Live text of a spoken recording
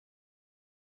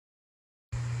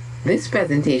This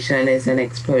presentation is an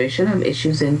exploration of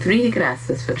issues in 3D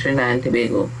cadastres for Trinidad and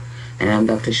Tobago, and I'm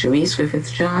Dr. Charisse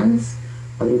Griffith-Charles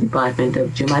of the Department of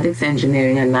Geomatics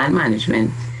Engineering and Land Management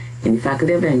in the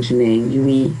Faculty of Engineering,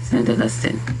 UE, St.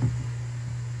 Augustine.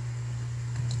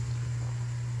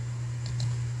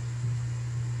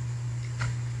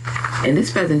 In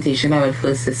this presentation, I will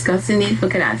first discuss the need for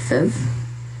cadastres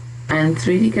and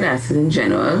 3D cadastres in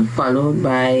general, followed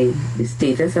by the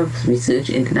status of research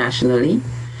internationally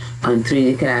on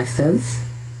 3D cadastres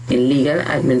in legal,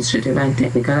 administrative, and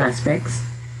technical aspects.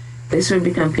 This will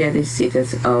be compared to the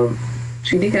status of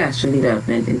 3D cadastral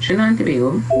development in Trinidad and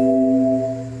Tobago,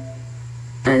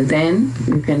 and then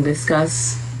we can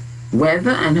discuss whether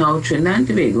and how Trinidad and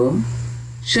Tobago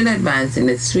should advance in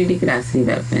its 3D cadastral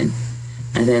development,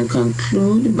 and then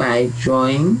conclude by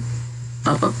drawing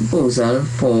up a proposal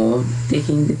for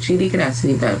taking the 3D cadastral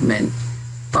development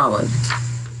forward.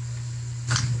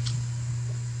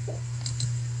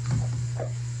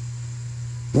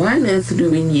 Why on earth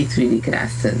do we need 3D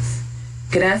cadastres?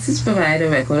 Cadastres provide a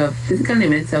record of physical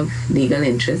limits of legal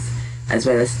interests as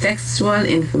well as textual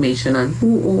information on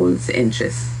who holds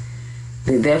interests.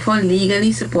 They therefore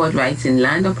legally support rights in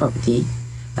land or property,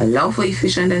 allow for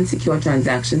efficient and secure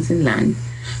transactions in land,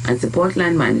 and support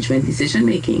land management decision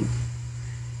making.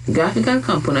 The graphical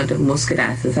component of most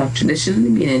cadastres have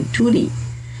traditionally been in 2D,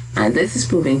 and this is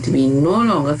proving to be no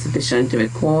longer sufficient to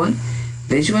record,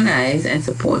 visualize, and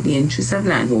support the interests of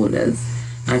landholders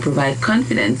and provide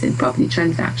confidence in property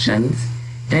transactions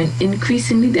in an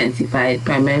increasingly densified,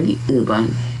 primarily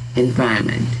urban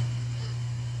environment.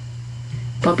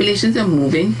 Populations are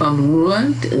moving from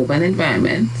rural to urban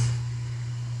environments,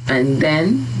 and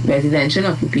then residential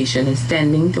occupation is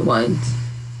tending towards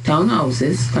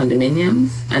townhouses, condominiums,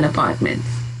 and apartments.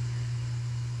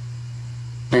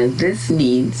 And this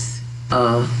needs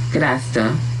a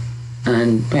cadastre,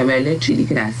 and primarily a 3D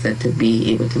cadastre, to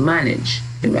be able to manage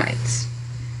the rights.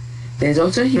 There is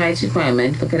also a rights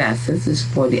requirement for cadastres to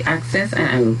support the access and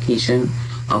allocation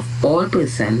of all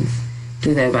persons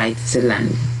to their rights to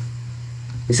land.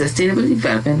 The Sustainable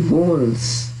Development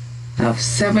Goals have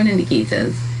several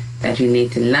indicators that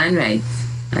relate to land rights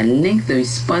and link the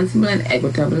responsible and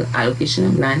equitable allocation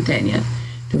of land tenure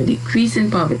to a decrease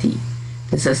in poverty,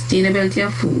 the sustainability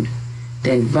of food,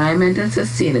 the environmental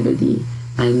sustainability,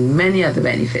 and many other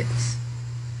benefits.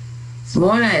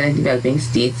 Small island developing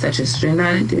states such as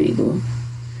Trinidad and Tobago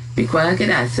require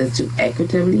cadastres to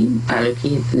equitably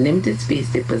allocate the limited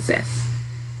space they possess,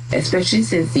 especially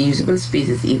since the usable space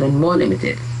is even more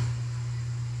limited.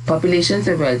 Populations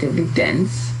are relatively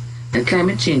dense, and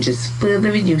climate change is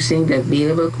further reducing the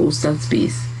available coastal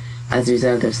space as a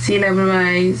result of sea level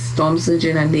rise, storm surge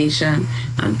inundation,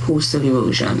 and coastal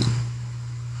erosion.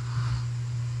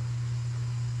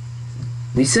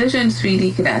 Research on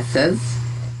 3D cadastres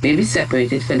may be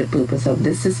separated for the purpose of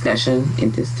this discussion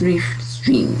into 3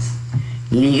 streams: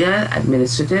 legal,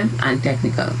 administrative, and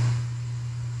technical.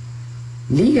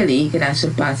 Legally,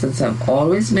 cadastral parcels have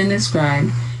always been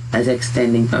described as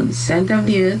extending from the center of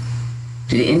the earth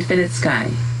to the infinite sky,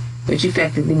 which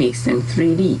effectively makes them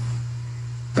 3D.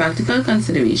 Practical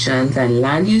considerations and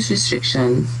land use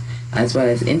restrictions, as well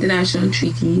as international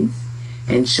treaties,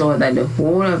 ensure that the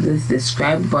whole of this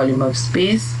described volume of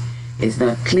space is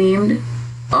not claimed,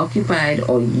 occupied,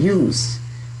 or used.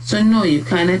 So no, you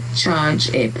cannot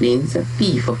charge airplanes a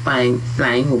fee for flying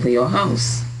over your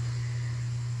house.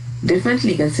 Different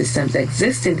legal systems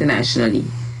exist internationally,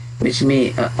 which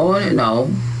may all allow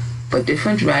for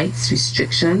different rights,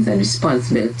 restrictions, and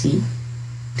responsibility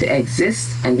to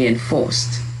exist and be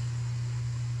enforced.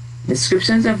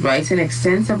 Descriptions of rights and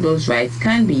extents of those rights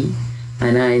can be,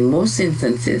 and are in most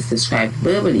instances, described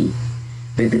verbally,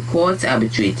 with the courts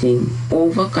arbitrating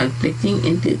over conflicting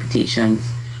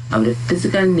interpretations of the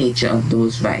physical nature of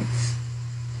those rights.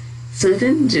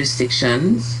 Certain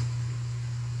jurisdictions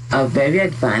are very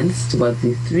advanced towards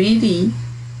the 3D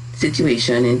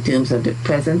situation in terms of the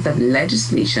presence of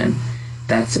legislation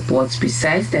that supports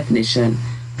precise definition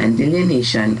and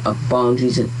delineation of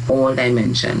boundaries in all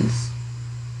dimensions.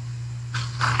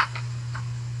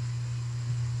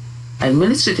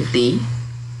 Administratively,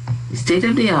 the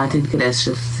state-of-the-art in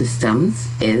cadastral systems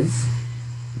is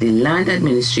the Land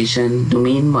Administration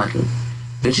Domain Model,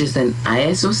 which is an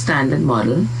ISO standard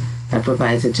model that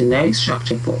provides a generic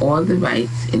structure for all the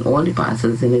rights in all the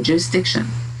parcels in a jurisdiction.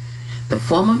 The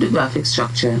form of the graphic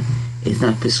structure is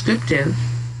not prescriptive,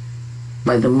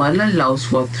 but the model allows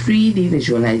for 3D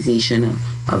visualization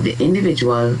of the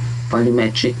individual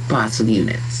volumetric parcel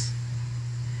units.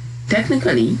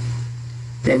 Technically,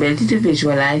 the ability to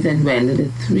visualize and render the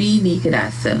 3D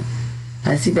cadastre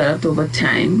has developed over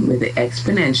time with the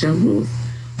exponential growth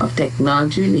of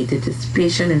technology related to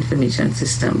spatial information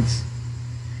systems.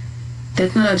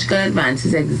 Technological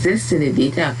advances exist in the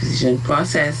data acquisition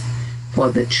process for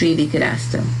the 3D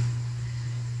cadastre.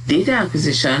 Data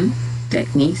acquisition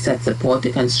techniques that support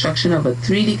the construction of a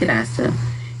 3D cadastre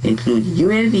include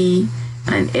UAV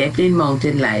and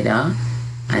airplane-mounted LiDAR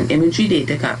and imagery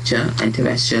data capture and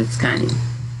terrestrial scanning.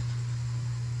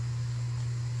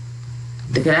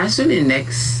 The cadastral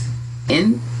index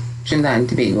in Trinidad and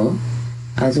Tobago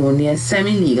has only a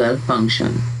semi-legal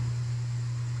function.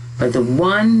 But the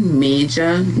one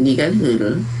major legal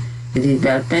hurdle, the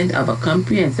development of a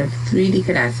comprehensive 3D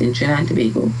cadastre in Trinidad and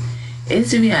Tobago,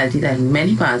 is the reality that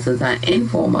many parcels are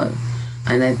informal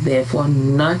and are therefore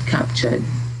not captured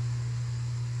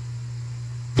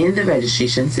in the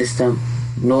registration system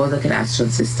nor the cadastral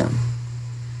system.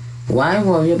 Why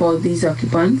worry about these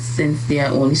occupants since they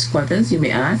are only squatters, you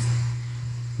may ask?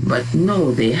 But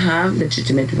no, they have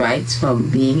legitimate rights from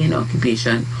being in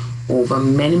occupation over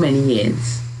many, many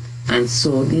years, and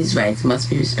so these rights must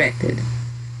be respected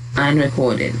and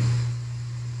recorded.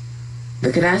 The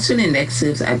cadastral index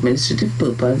serves administrative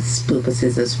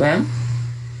purposes as well.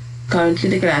 Currently,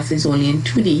 the cadastre is only in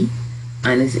 2D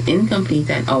and is incomplete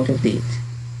and out of date.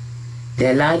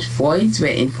 There are large voids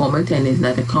where informal tenure is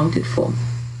not accounted for.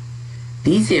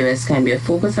 These areas can be a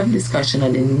focus of discussion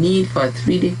on the need for a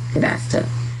 3D cadastre,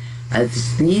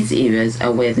 as these areas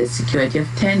are where the security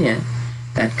of tenure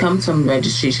that comes from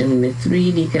registration in the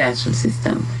 3D cadastral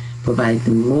system provides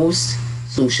the most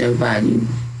social value.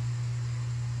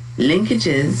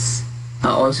 Linkages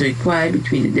are also required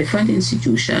between the different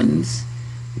institutions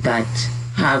that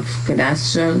have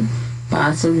cadastral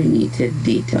parcel-related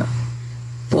data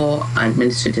for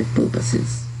administrative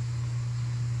purposes.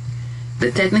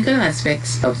 The technical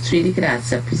aspects of 3D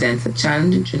cadastre presents a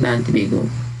challenge in Trinidad and Tobago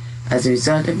as a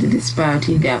result of the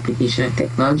disparity in the application of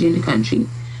technology in the country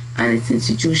and its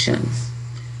institutions.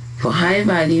 For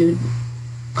high-valued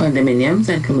condominiums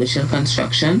and commercial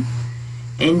construction,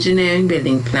 engineering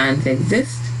building plans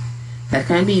exist that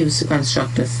can be used to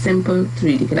construct a simple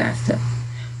 3D cadastre.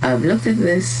 I've looked at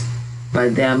this,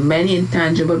 but there are many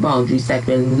intangible boundaries that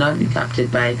will not be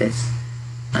captured by this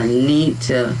and lead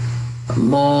to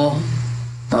more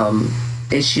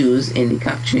issues in the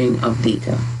capturing of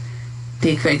data.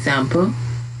 Take, for example,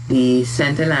 the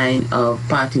center line of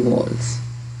party walls.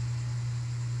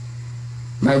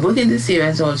 My work in this area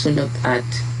has also looked at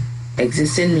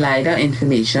existing LiDAR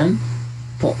information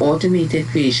for automated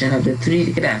creation of the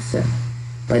 3D cadastre,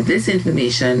 but this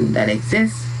information that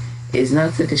exists is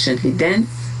not sufficiently dense,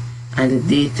 and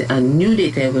new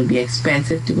data will be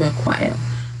expensive to acquire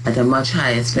at a much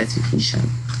higher specification.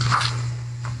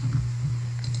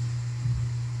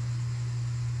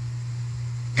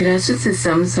 Cadastral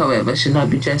systems, however, should not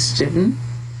be just driven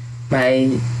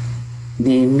by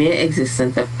the mere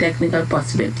existence of technical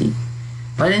possibility,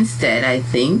 but instead I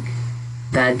think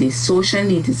that the social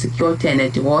need to secure tenure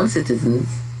to all citizens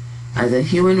as a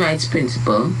human rights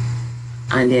principle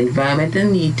and the environmental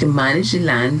need to manage the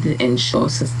land to ensure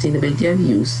sustainability of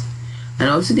use, and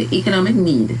also the economic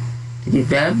need to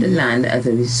develop the land as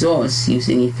a resource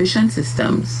using efficient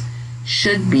systems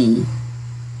should be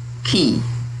key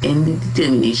in the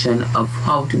determination of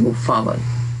how to move forward.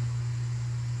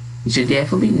 We should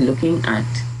therefore be looking at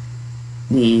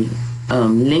the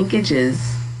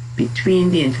linkages between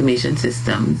the information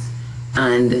systems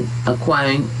and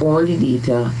acquiring all the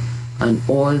data on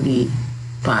all the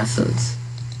parcels.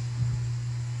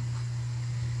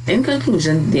 In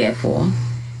conclusion, therefore,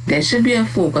 there should be a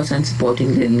focus on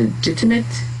supporting the legitimate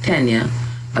tenure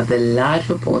of the large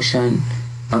proportion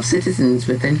of citizens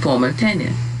with informal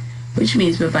tenure, which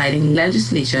means providing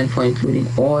legislation for including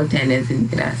all tenures in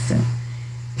cadastre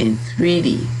in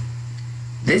 3D.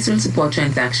 This will support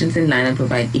transactions in land and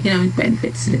provide economic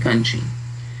benefits to the country.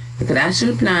 The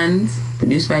cadastral plans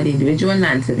produced by the individual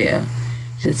land surveyor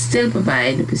should still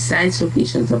provide the precise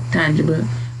locations of tangible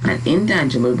and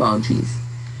intangible boundaries,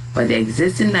 but the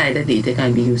existing LiDAR data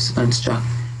can be used to construct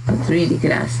a 3D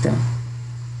cadastre,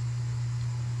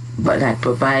 but that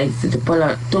provides the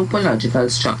topological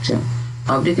structure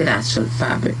of the cadastral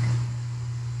fabric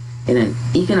in an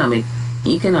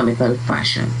economical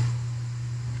fashion.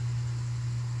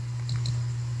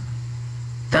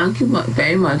 Thank you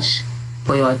very much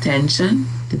for your attention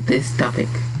to this topic.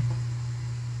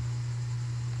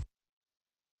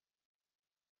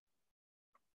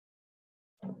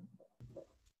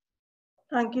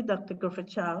 Thank you, Dr.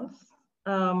 Griffith-Charles.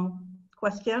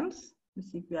 Questions?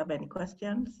 Let's see if we have any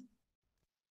questions.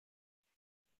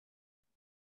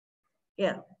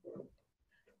 Yeah.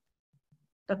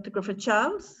 Dr.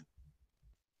 Griffith-Charles?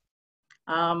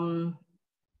 The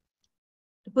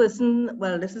person,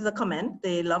 well, this is a comment.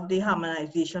 They love the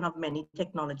harmonization of many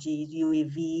technologies,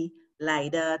 UAV,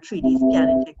 LiDAR, 3D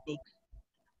scanning techniques.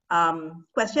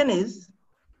 Question is,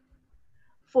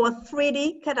 for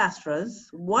 3D cadastres,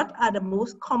 what are the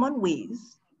most common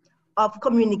ways of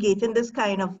communicating this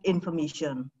kind of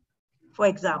information? For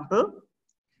example,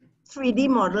 3D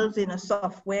models in a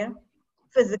software,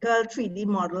 physical 3D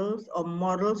models, or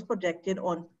models projected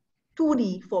on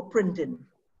 2D for printing.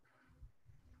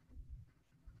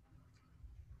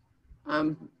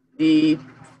 The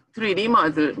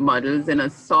 3D models in a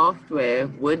software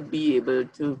would be able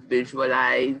to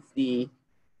visualize the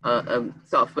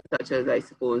software such as, I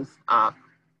suppose, Arc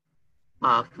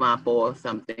Map or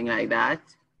something like that,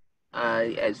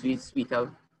 as we suite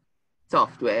of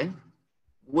software,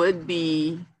 would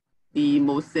be the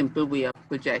most simple way of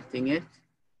projecting it.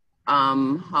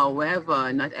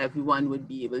 However, not everyone would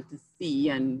be able to see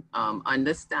and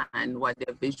understand what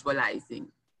they're visualizing,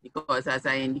 because as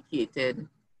I indicated,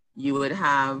 you would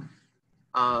have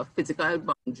physical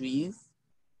boundaries,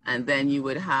 and then you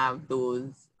would have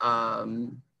those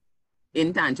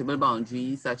intangible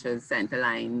boundaries such as center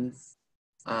lines,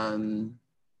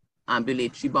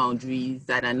 ambulatory boundaries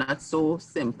that are not so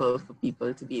simple for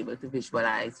people to be able to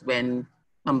visualize when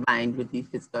combined with the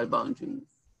physical boundaries.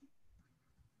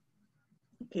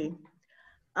 Okay.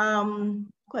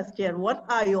 Question, what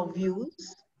are your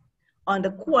views on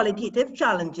the qualitative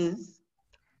challenges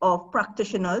of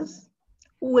practitioners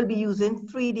who will be using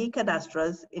 3D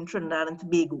cadastres in Trinidad and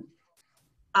Tobago?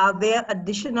 Are there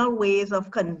additional ways of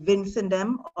convincing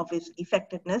them of its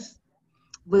effectiveness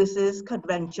versus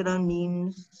conventional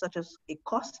means such as a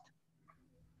cost?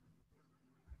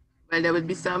 Well, there would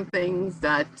be some things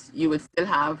that you would still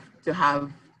have to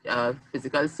have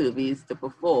physical surveys to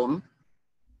perform.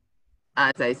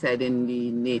 As I said, in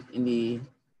the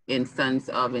instance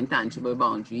of intangible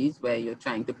boundaries, where you're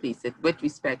trying to place it with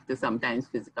respect to sometimes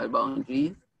physical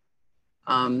boundaries.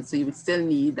 So you would still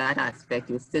need that aspect.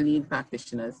 You would still need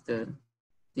practitioners to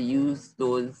use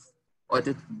those or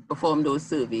to perform those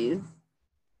surveys.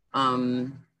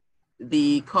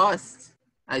 The cost,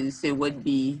 as you say, would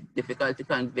be difficult to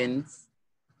convince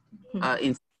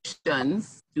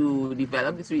institutions to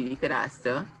develop this 3D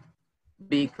cadastre,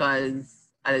 because,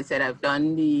 as I said, I've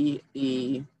done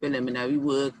the preliminary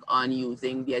work on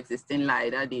using the existing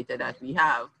LiDAR data that we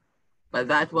have, but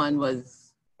that one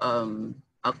was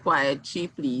acquired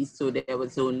cheaply, so there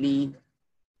was only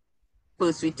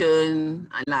first return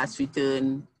and last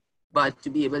return, but to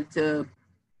be able to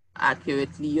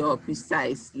accurately or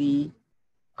precisely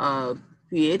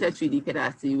create a 3D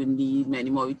cadastre, you would need many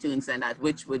more returns than that,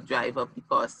 which would drive up the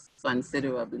costs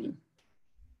considerably.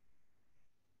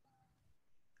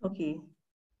 Okay,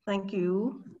 thank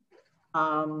you.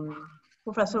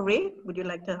 Professor Ray, would you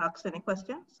like to ask any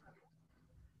questions?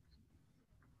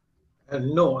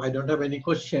 No, I don't have any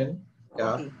question.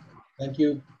 Yeah. Okay. Thank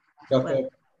you,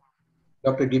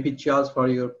 Dr. Griffith-Charles, for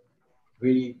your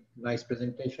very nice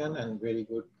presentation and very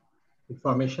good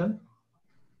information.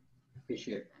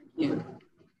 Appreciate it.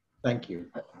 Thank you.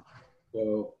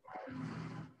 So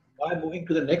I'm moving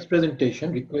to the next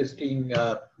presentation, requesting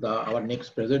our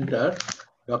next presenter,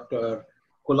 Dr.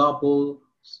 Kolapol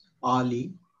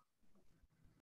Ali,